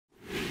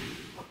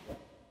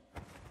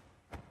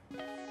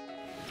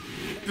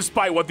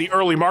Despite what the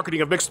early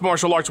marketing of mixed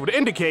martial arts would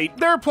indicate,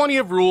 there are plenty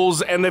of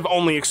rules and they've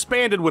only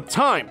expanded with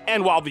time.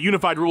 And while the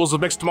unified rules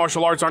of mixed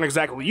martial arts aren't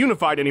exactly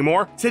unified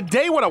anymore,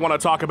 today what I want to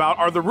talk about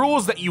are the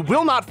rules that you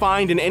will not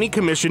find in any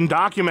commission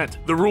document.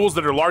 The rules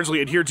that are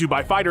largely adhered to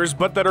by fighters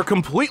but that are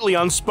completely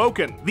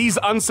unspoken. These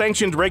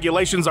unsanctioned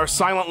regulations are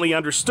silently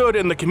understood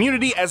in the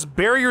community as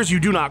barriers you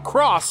do not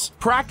cross,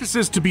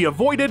 practices to be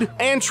avoided,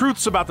 and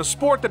truths about the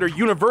sport that are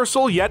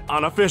universal yet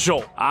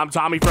unofficial. I'm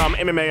Tommy from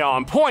MMA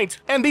On Point,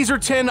 and these are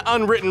 10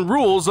 unwritten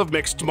rules of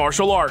mixed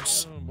martial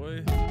arts.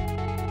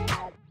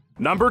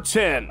 Number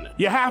 10.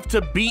 You have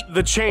to beat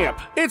the champ.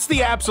 It's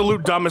the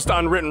absolute dumbest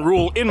unwritten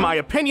rule in my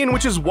opinion,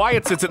 which is why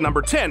it sits at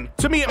number 10.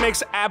 To me, it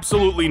makes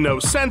absolutely no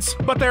sense,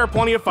 but there are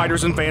plenty of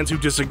fighters and fans who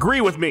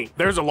disagree with me.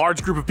 There's a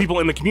large group of people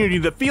in the community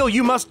that feel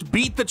you must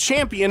beat the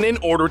champion in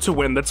order to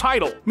win the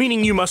title,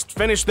 meaning you must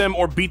finish them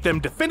or beat them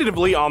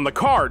definitively on the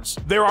cards.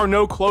 There are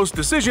no close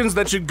decisions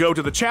that should go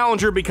to the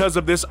challenger because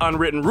of this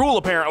unwritten rule,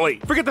 apparently.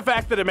 Forget the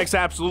fact that it makes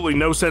absolutely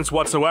no sense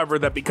whatsoever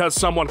that because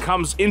someone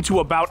comes into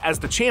a bout as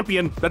the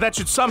champion, that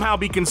should somehow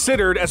be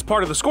considered as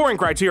part of the scoring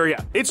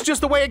criteria. It's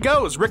just the way it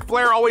goes. Ric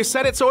Flair always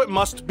said it, so it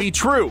must be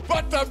true.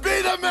 But to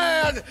beat a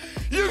man,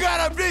 you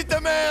gotta beat the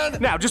man!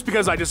 Now, just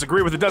because I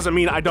disagree with it doesn't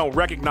mean I don't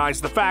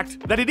recognize the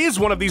fact that it is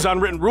one of these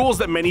unwritten rules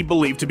that many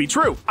believe to be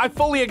true. I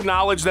fully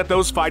acknowledge that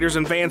those fighters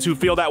and fans who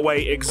feel that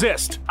way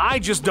exist. I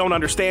just don't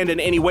understand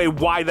in any way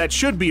why that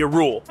should be a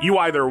rule. You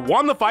either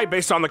won the fight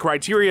based on the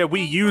criteria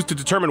we use to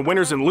determine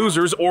winners and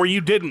losers, or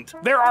you didn't.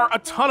 There are a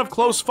ton of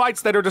close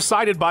fights that are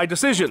decided by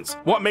decisions.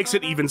 What makes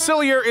it even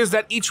sillier is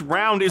that each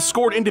round is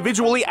scored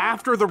individually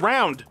after the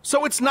round,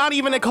 so it's not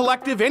even a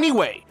collective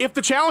anyway. If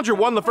the challenger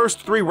won the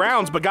first 3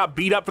 rounds but got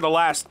beat up for the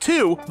last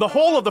 2, the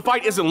whole of the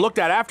fight isn't looked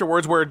at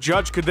afterwards where a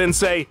judge could then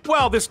say,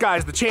 well, this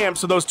guy's the champ,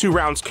 so those 2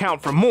 rounds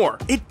count for more.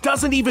 It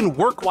doesn't even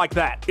work like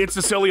that. It's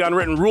a silly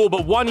unwritten rule,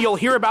 but one you'll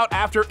hear about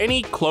after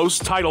any close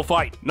title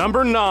fight.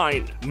 Number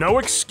 9. No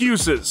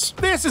excuses.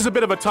 This is a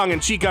bit of a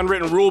tongue-in-cheek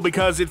unwritten rule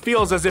because it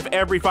feels as if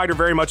every fighter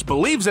very much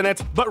believes in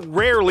it, but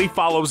rarely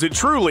follows it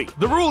truly.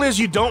 The rule is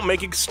you don't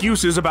make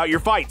excuses about your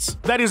fights.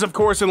 That is, of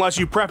course, unless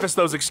you preface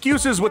those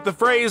excuses with the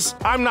phrase,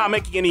 I'm not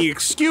making any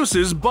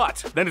excuses,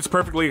 but then it's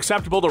perfectly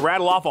acceptable to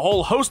rattle off a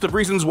whole host of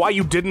reasons why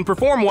you didn't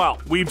perform well.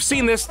 We've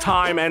seen this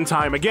time and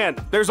time again.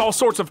 There's all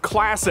sorts of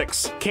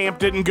classics. Camp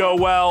didn't go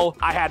well,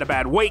 I had a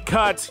bad weight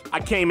cut, I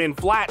came in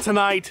flat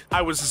tonight,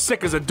 I was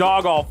sick as a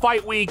dog all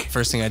fight week.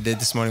 First thing I did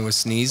this morning was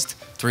sneezed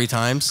 3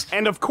 times.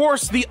 And of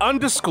course, the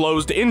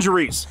undisclosed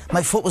injuries.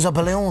 My foot was a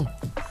balloon.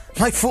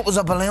 My foot was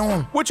a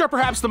balloon. Which are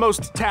perhaps the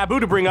most taboo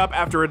to bring up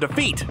after a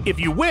defeat. If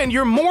you win,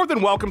 you're more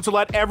than welcome to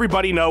let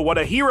everybody know what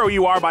a hero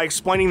you are by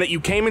explaining that you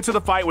came into the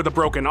fight with a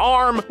broken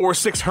arm or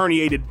 6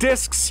 herniated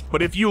discs.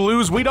 But if you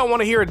lose, we don't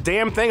want to hear a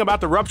damn thing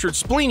about the ruptured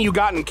spleen you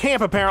got in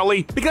camp,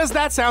 apparently, because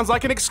that sounds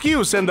like an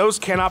excuse and those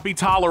cannot be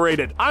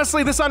tolerated.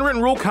 Honestly, this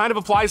unwritten rule kind of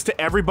applies to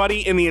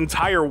everybody in the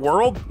entire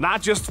world,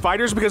 not just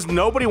fighters, because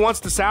nobody wants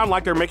to sound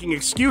like they're making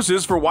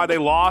excuses for why they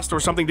lost or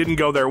something didn't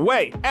go their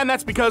way. And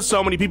that's because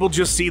so many people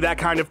just see that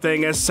kind of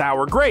thing as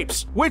sour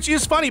grapes, which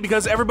is funny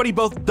because everybody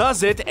both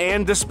does it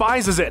and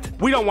despises it.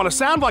 We don't want to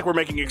sound like we're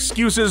making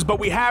excuses,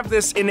 but we have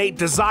this innate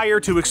desire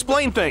to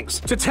explain things,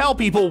 to tell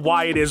people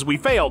why it is we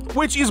failed,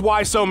 which is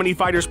why so many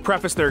fighters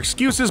preface their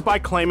excuses by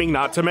claiming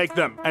not to make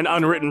them. An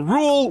unwritten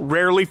rule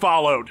rarely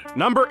followed.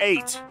 Number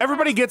 8.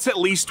 Everybody gets at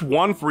least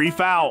 1 free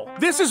foul.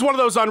 This is one of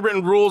those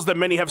unwritten rules that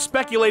many have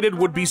speculated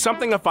would be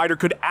something a fighter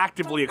could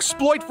actively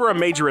exploit for a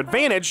major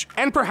advantage,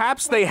 and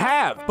perhaps they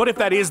have. But if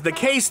that is the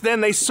case,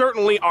 then they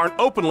certainly aren't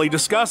openly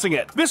discussing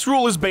it. This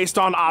rule is based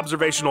on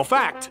observational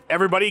fact.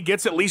 Everybody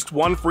gets at least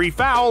 1 free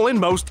foul in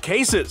most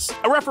cases.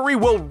 A referee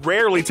will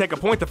rarely take a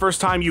point the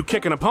first time you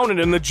kick an opponent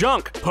in the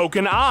junk, poke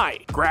an eye,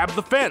 grab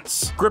the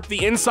fence, grip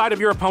the inside of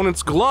your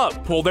opponent's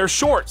glove, pull their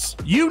shorts.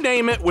 You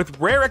name it, with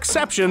rare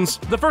exceptions,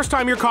 the first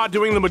time you're caught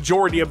doing the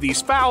majority of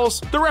these fouls,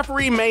 the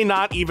referee may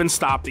not even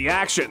stop the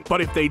action. But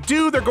if they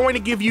do, they're going to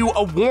give you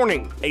a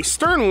warning. A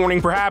stern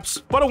warning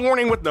perhaps, but a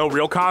warning with no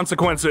real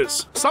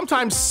consequences.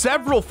 Sometimes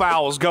several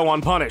fouls go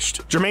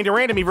unpunished. Jermaine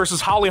Durandamy versus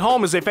Holly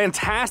Holm is a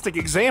fantastic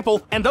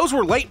example, and those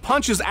were late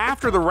punches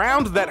after the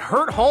round that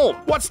hurt Holm.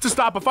 What's to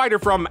stop a fighter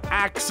from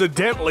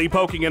accidentally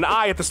poking an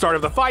eye at the start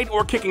of the fight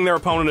or kicking their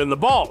opponent in the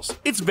balls?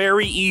 It's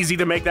very easy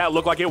to make that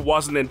look like it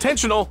wasn't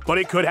intentional, but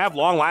it could have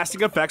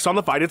long-lasting effects on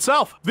the fight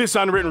itself. This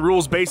unwritten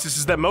rule's basis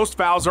is that most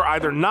fouls are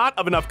either not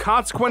of enough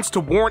consequence to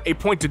warrant a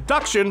point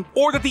deduction,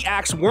 or that the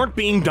acts weren't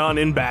being done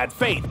in bad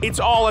faith. It's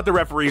all at the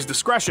referee's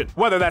discretion.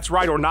 Whether that's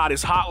right or not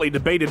is hotly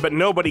debated, but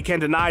nobody can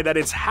deny that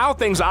it's how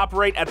things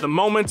operate at the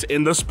moment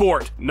in the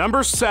sport.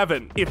 Number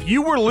 7. If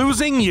you were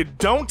losing, you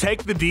don't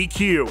take the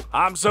DQ.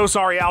 I'm so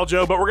sorry,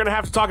 Aljo, but we're gonna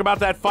have to talk about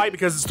that fight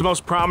because it's the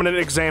most prominent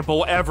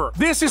example ever.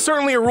 This is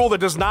certainly a rule that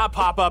does not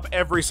pop up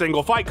every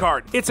single fight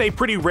card. It's a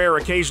pretty rare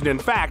occasion, in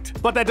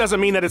fact, but that doesn't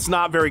mean that it's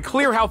not very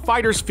clear how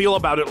fighters feel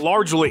about it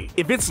largely.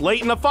 If it's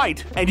late in a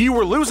fight, and you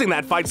were losing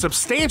that fight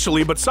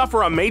substantially but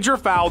suffer a major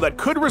foul that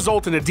could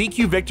result in a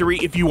DQ victory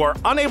if you are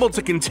unable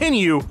to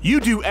continue, you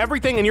do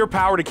everything in your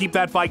power to keep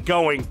that fight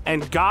going,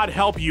 and God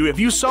help you if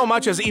you so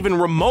much as even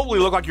remotely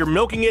look like you're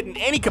milking it in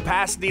any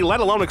capacity, let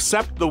alone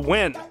accept the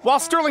win.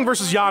 While Sterling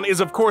versus Jan is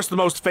of course the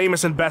most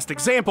famous and best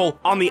example,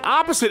 on the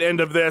opposite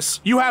end of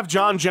this, you have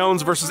Jon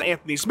Jones versus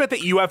Anthony Smith at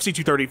UFC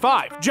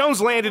 235.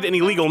 Jones landed an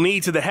illegal knee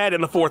to the head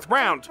in the 4th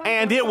round,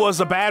 and it was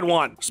a bad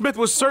one. Smith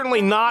was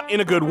certainly not in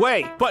a good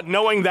way, but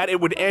knowing that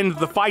it would end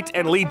the fight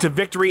and lead to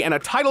victory and a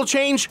title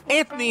change,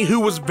 Anthony,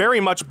 who was very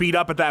much beat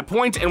up at that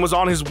point and was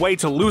on his way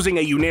to losing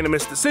a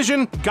unanimous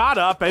decision, got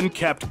up and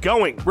kept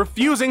going,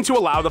 refusing to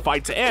allow the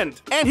fight to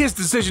end. And his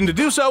decision to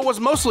do so was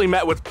mostly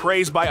met with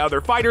praise by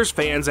other fighters,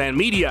 fans, and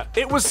media.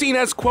 It was seen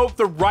as, quote,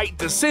 the right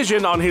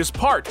decision on his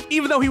part,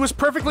 even though he was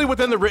perfectly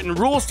within the written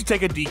rules to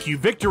take a DQ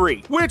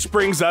victory. Which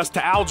brings us to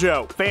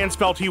Aljo. Fans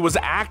felt he was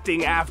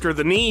acting after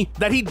the knee,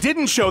 that he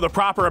didn't show the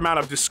proper amount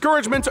of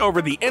discouragement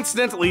over the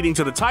incident leading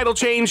to the title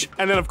change,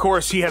 and then of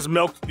course he has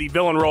milked the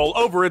villain role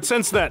over it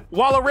since then.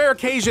 While a rare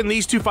occasion,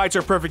 these two fights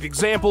are perfect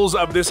examples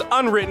of this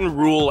unwritten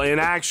rule in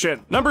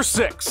action. Number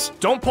 6.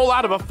 Don't pull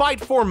out of a fight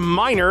for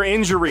minor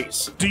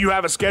injuries. Do you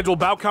have a scheduled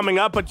bout coming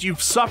up but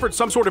you've suffered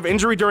some sort of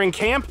injury during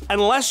camp?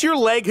 Unless your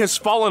leg has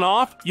fallen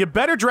off, you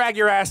better drag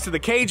your ass to the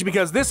cage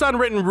because this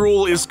unwritten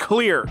rule is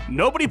clear.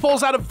 Nobody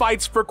pulls out of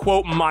fights for,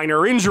 quote,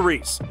 minor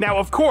injuries. Now,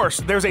 of course,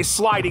 there's a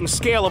sliding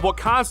scale of what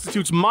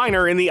constitutes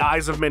minor in the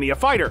eyes of many a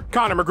fighter.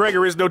 Conor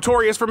McGregor is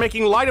notorious for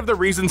making light of the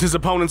reasons his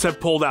opponents have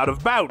pulled out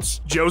of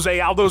bouts. Jose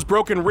Aldo's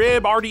broken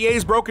rib,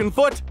 RDA's broken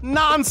foot?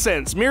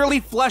 Nonsense, merely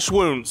flesh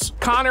wounds.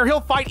 Conor,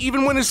 he'll fight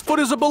even when his foot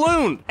is a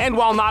balloon. And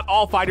while not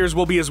all fighters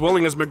will be as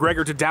willing as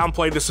McGregor to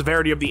downplay the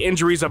severity of the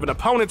injuries of an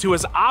opponent who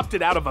has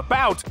opted out of a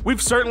bout,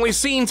 we've certainly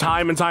seen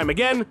time and time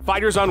again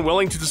fighters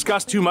unwilling to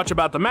discuss too much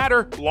about the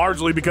matter,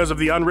 largely because of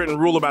the unwritten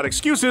rule about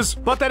excuses,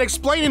 but that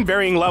explain in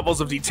varying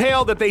levels of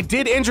detail that they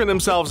did injure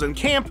themselves in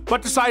camp,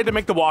 but decided to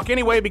make the walk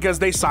anyway because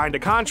they signed a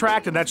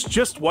contract and that's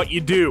just what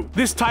you do.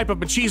 This type of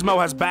machismo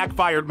has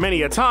backfired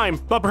many a time,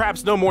 but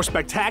perhaps no more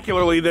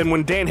spectacularly than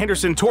when Dan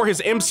Henderson tore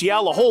his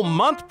MCL a whole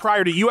month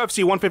prior to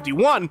UFC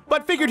 151,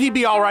 but figured he'd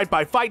be alright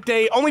by fight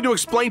day, only to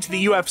explain to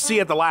the UFC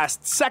at the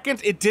last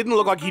second it didn't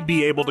look like he'd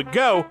be able to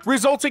go,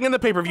 resulting in the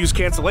pay-per-view's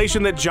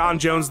cancellation that Jon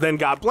Jones then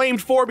got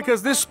blamed for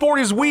because this sport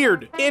is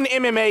weird. In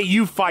MMA,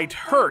 you fight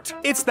hurt.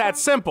 It's that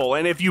simple,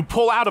 and if you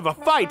pull out of a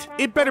fight,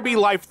 it better be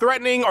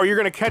life-threatening or you're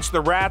gonna catch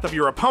the wrath of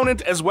your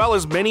opponent as well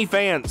as many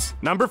fans.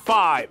 Number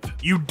 5.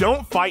 You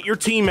don't fight your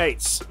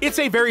teammates. It's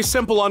a very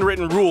simple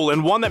unwritten rule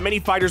and one that many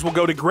fighters will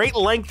go to great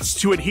lengths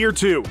to adhere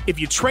to. If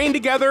you train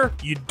together,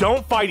 you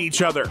don't fight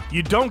each other.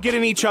 You don't get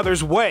in each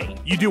other's way.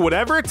 You do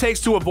whatever it takes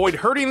to avoid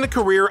hurting the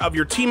career of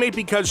your teammate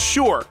because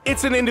sure,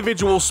 it's an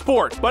individual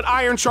sport, but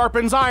iron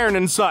sharpens iron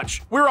and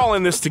such. We're all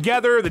in this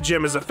together, the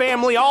gym is a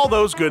family, all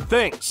those good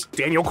things.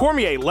 Daniel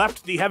Cormier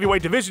left the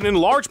heavyweight division in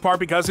large part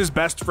because his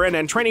best friend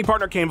and training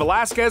partner Cain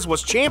Velasquez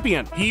was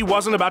champion. He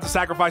wasn't about to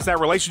sacrifice that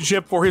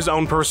relationship for his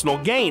own personal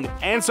gain,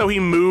 and so he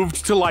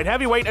moved to light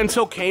heavyweight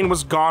until Cain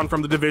was gone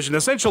from the division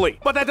essentially.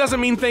 But that doesn't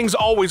mean things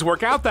always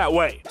work out that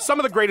way. Some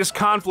of the greatest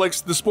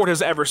conflicts the sport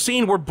has ever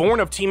seen were born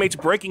of teammates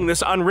breaking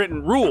this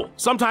unwritten rule.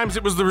 Sometimes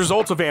it was the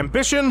result of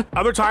ambition,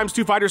 other times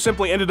two fighters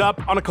simply ended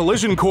up on a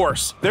collision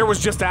course. There was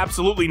just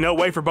absolutely no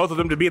way for both of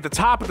them to be at the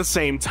top at the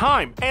same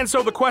time, and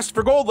so the quest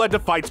for gold led to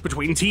fights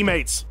between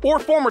teammates. Or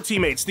former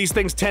teammates, these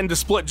things tend to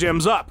split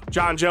gyms up.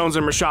 Jon Jones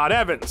and Rashad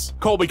Evans,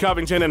 Colby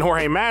Covington and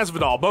Jorge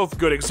Masvidal, both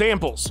good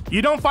examples.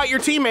 You don't fight your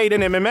teammate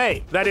in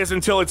MMA. That is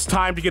until it's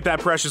time to get that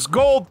precious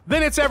gold,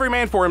 then it's every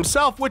man for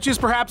himself, which is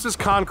perhaps as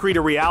concrete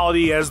a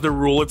reality as the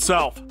rule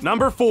itself.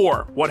 Number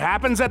 4. What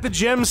happens at the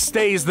gym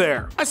stays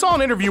there. I saw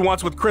an interview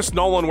once with Chris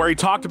Nolan where he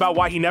talked about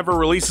why he never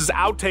releases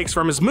outtakes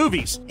from his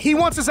movies. He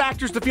wants his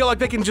actors to feel like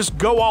they can just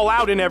go all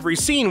out in every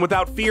scene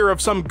without fear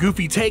of some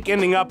goofy take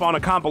ending up on a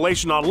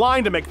compilation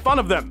online to make fun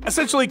of them,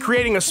 essentially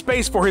creating a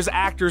space for his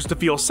actors to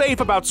feel safe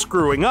about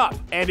screwing up.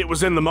 And it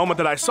was in the moment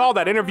that I saw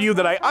that interview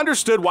that I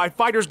understood why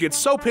fighters get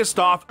so pissed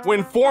off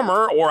when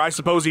former, or I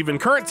suppose even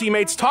current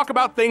teammates talk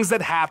about things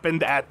that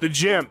happened at the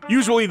gym.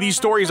 Usually these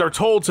stories are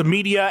told to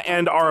media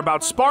and are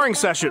about sparring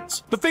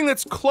sessions, the thing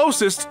that's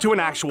closest to an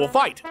actual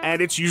fight,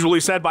 and it's usually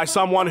said by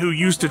someone who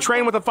used to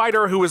train with a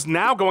fighter who is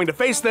now going to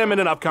face them in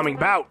an upcoming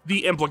bout.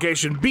 The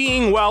implication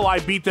being, well, I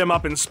beat them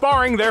up in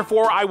sparring,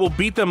 therefore I will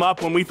beat them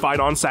up when we fight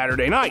on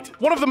Saturday night.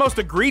 One of the most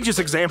egregious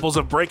examples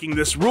of breaking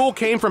this rule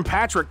came from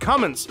Patrick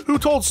Cummins, who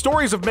told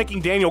stories of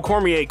making Daniel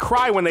Cormier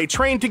cry when they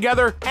trained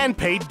together and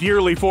paid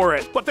dearly for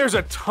it. But there's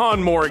a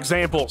ton more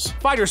examples.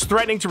 Fighters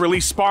threatening to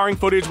release sparring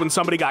footage when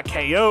somebody got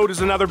KO'd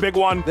is another big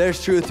one.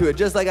 There's truth to it.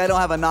 Just like I don't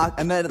have a knock,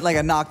 I meant like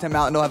I knocked him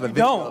out and don't have a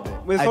video of it.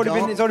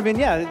 It's already been,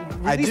 yeah.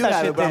 I do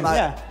have it, but I'm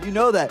not, you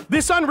know that.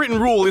 This unwritten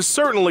rule is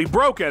certainly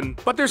broken,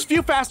 but there's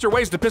few faster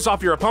ways to piss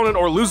off your opponent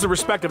or lose the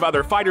respect of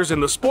other fighters in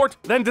the sport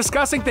than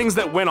discussing things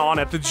that went on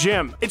at the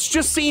gym. It's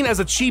just seen as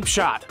a cheap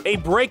shot, a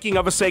breaking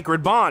of a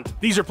sacred bond.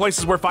 These are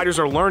places where fighters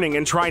are learning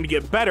and trying to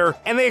get better,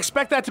 and they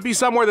expect that to be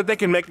somewhere that they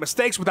can make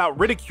mistakes without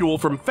ridicule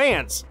from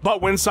fans.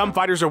 But when some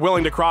fighters are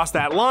willing to cross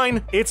that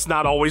line, it's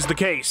not always the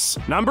case.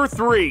 Number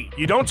 3.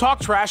 You don't talk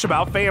trash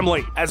about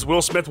family. As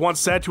Will Smith once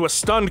said to a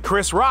stunned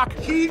Chris Rock,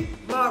 talk.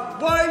 Keep my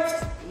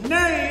wife's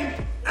name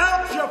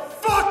out your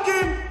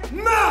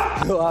fucking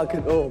mouth!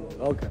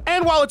 Okay.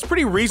 And while it's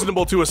pretty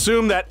reasonable to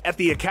assume that at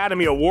the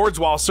Academy Awards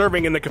while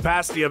serving in the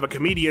capacity of a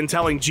comedian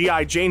telling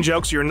G.I. Jane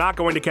jokes you're not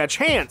going to catch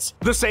hands,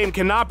 the same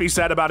cannot be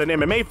said about an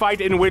MMA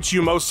fight in which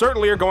you most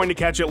certainly are going to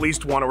catch at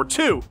least one or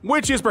two,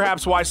 which is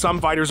perhaps why some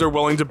fighters are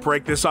willing to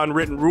break this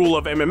unwritten rule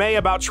of MMA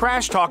about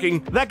trash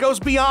talking that goes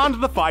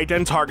beyond the fight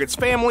and targets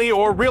family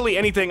or really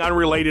anything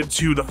unrelated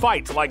to the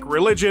fight, like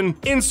religion,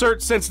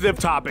 insert sensitive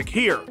topic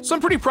here.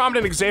 Some pretty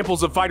prominent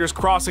examples of fighters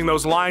crossing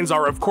those lines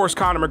are of course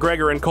Conor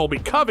McGregor and Colby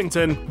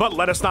Covington, but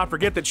let us not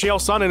forget that Chael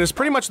Sonnen is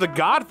pretty much the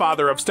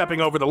godfather of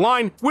stepping over the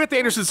line with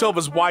Anderson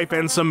Silva's wife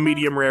and some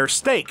medium rare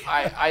steak.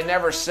 I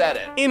never said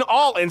it. In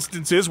all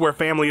instances where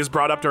family is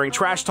brought up during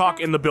trash talk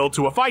in the build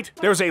to a fight,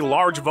 there's a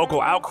large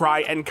vocal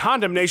outcry and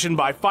condemnation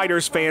by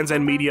fighters, fans,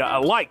 and media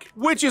alike.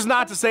 Which is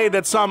not to say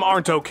that some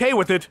aren't okay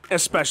with it,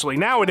 especially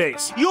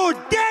nowadays. You're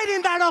dead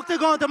in that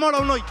octagon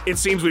tomorrow night! It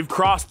seems we've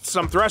crossed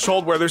some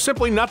threshold where there's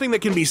simply nothing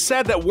that can be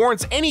said that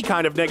warrants any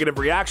kind of negative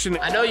reaction.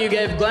 I know you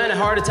gave Glenn a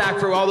heart attack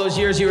for all those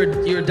years you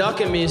were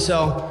ducking me,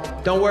 so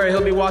don't worry,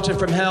 he'll be watching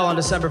from hell on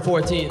December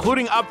 14th.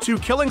 Including up to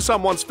killing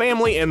someone's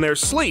family in their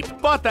sleep,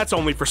 but that's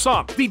only for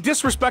some. The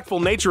disrespectful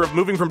nature of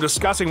moving from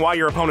discussing why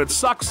your opponent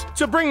sucks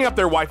to bringing up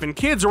their wife and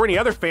kids or any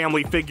other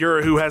family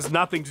figure who has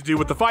nothing to do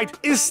with the fight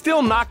is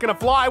still not gonna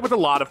fly with a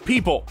lot of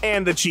people.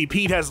 And the cheap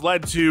heat has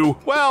led to,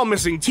 well,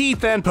 missing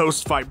teeth and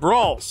post-fight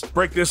brawls.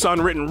 Break this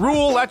unwritten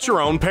rule at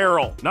your own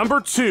peril. Number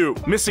 2,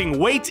 missing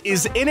weight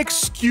is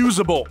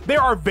inexcusable.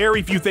 There are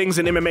very few things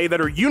in MMA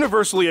that are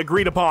universally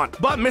agreed upon,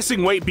 but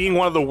missing weight being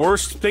one of the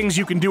worst things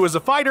you can do as a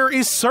fighter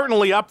is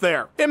certainly up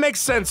there. It makes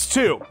sense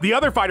too. The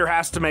other fighter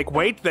has to make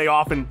weight, they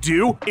often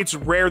do, it's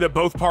rare that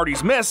both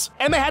parties miss,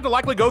 and they had to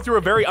likely go through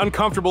a very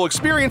uncomfortable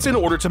experience in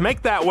order to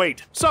make that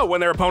weight. So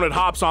when their opponent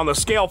hops on the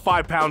scale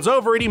 5 pounds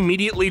over, it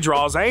immediately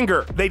draws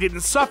anger. They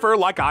didn't suffer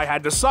like I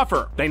had to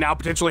suffer. They now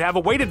potentially have a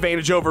weight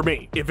advantage over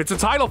me. If it's a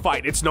title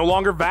fight, it's no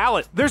longer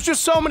valid. There's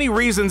just so many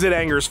reasons it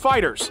angers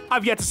fighters.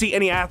 I've yet to see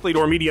any athlete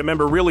or media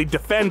member really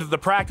defend the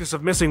practice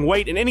of missing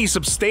weight in any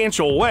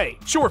substantial way.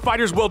 Sure,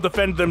 fighters will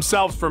defend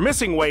themselves for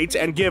missing weight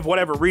and give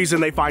whatever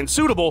reason they find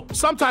suitable.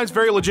 Sometimes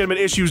very legitimate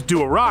issues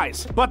do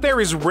arise, but there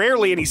is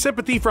rarely any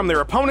sympathy from their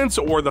opponents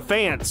or the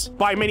fans.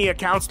 By many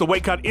accounts, the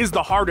weight cut is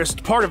the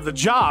hardest part of the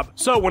job,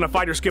 so when a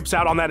fighter skips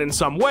out on that in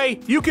some way,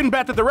 you can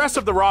bet that the rest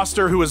of the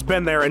roster who has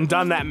been there and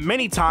done that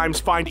many times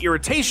find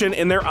irritation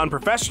in their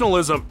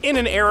unprofessionalism. In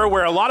an era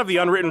where a lot of the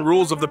unwritten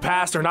rules of the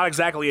past are not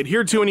exactly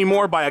adhered to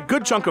anymore by a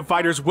good chunk of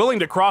fighters willing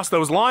to cross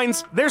those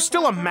lines, there's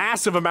still a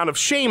massive amount of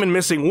shame in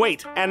missing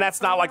weight, and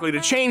that's not likely to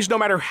change no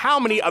matter how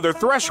many other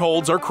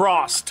thresholds are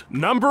crossed.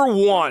 Number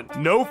 1,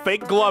 no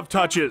fake glove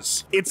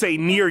touches. It's a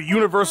near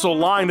universal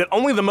line that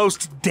only the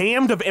most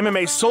damned of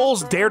MMA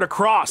souls dare to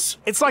cross.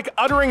 It's like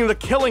uttering the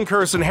killing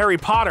curse in Harry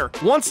Potter.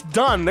 Once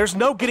done, there's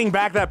no getting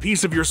back that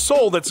piece of your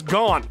soul that's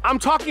gone. I'm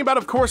talking about,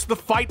 of course, the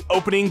fight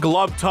opening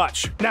glove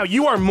touch. Now,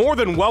 you are more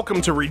than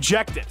welcome to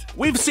reject it.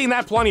 We've seen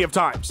that plenty of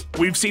times.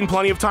 We've seen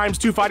plenty of times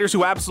two fighters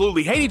who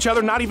absolutely hate each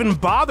other not even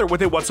bother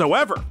with it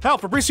whatsoever. Hell,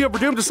 Fabricio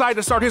Werdum decided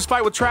to start his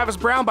fight with Travis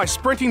Brown by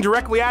sprinting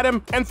directly at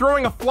him and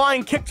throwing a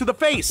flying kick to the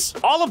face.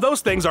 All of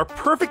those things are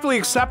perfectly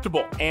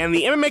acceptable, and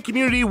the MMA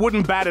community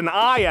wouldn't bat an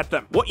eye at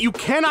them. What you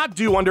cannot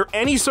do under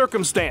any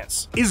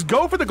circumstance is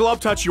go for the glove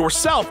touch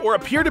yourself or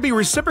appear to be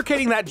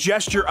reciprocating that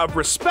gesture of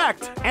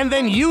respect, and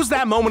then use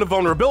that moment of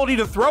vulnerability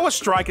to throw a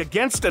strike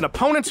against an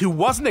opponent who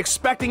wasn't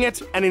expecting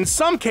it, and in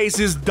some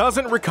cases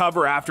doesn't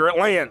recover after it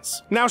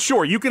lands. Now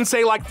sure, you can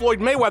say like Floyd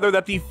Mayweather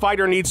that the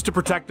fighter needs to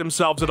protect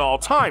themselves at all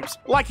times,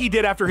 like he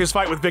did after his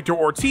fight with Victor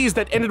Ortiz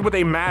that ended with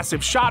a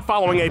massive shot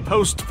following a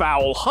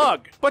post-foul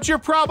hug. But you're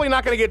probably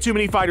not going to get too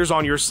many fighters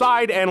on your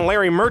side, and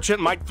Larry Merchant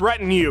might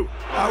threaten you.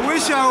 I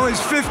wish I was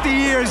 50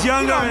 years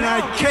younger and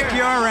I'd kick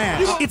your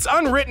ass. It's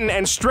unwritten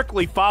and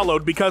strictly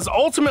followed because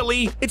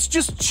ultimately, it's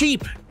just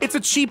cheap. It's a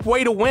cheap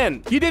way to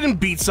win. You didn't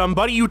beat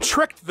somebody, you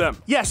tricked them.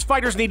 Yes,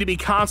 fighters need to be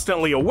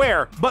constantly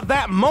aware, but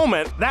that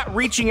moment, that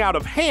reaching out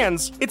of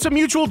hands, it's a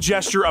mutual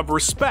gesture of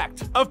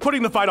respect, of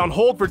putting the fight on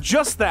hold for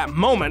just that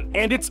moment,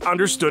 and it's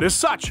understood as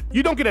such.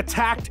 You don't get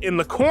attacked in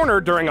the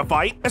corner during a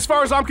fight. As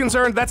far as I'm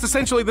concerned, that's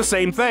essentially the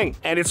same thing,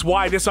 and it's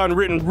why this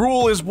unwritten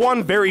rule is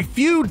one very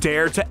few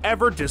dare to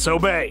ever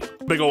disobey.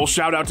 Big ol'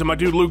 shout out to my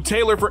dude Luke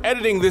Taylor for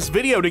editing this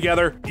video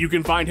together. You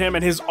can find him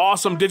and his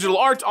awesome digital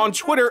art on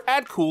Twitter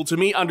at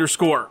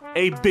 @cooltome_.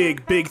 A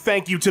big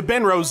thank you to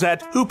Ben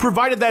Rosette, who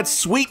provided that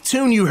sweet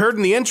tune you heard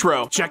in the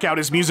intro. Check out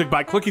his music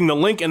by clicking the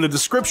link in the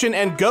description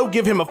and go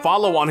give him a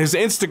follow on his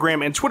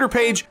Instagram and Twitter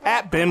page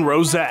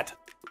 @BenRosette.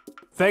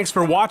 Thanks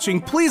for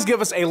watching. Please give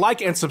us a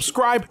like and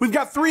subscribe. We've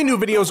got 3 new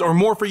videos or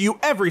more for you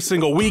every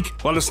single week.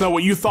 Let us know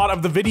what you thought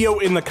of the video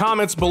in the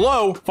comments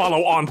below.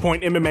 Follow On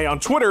Point MMA on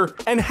Twitter,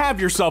 and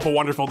have yourself a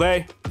wonderful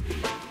day.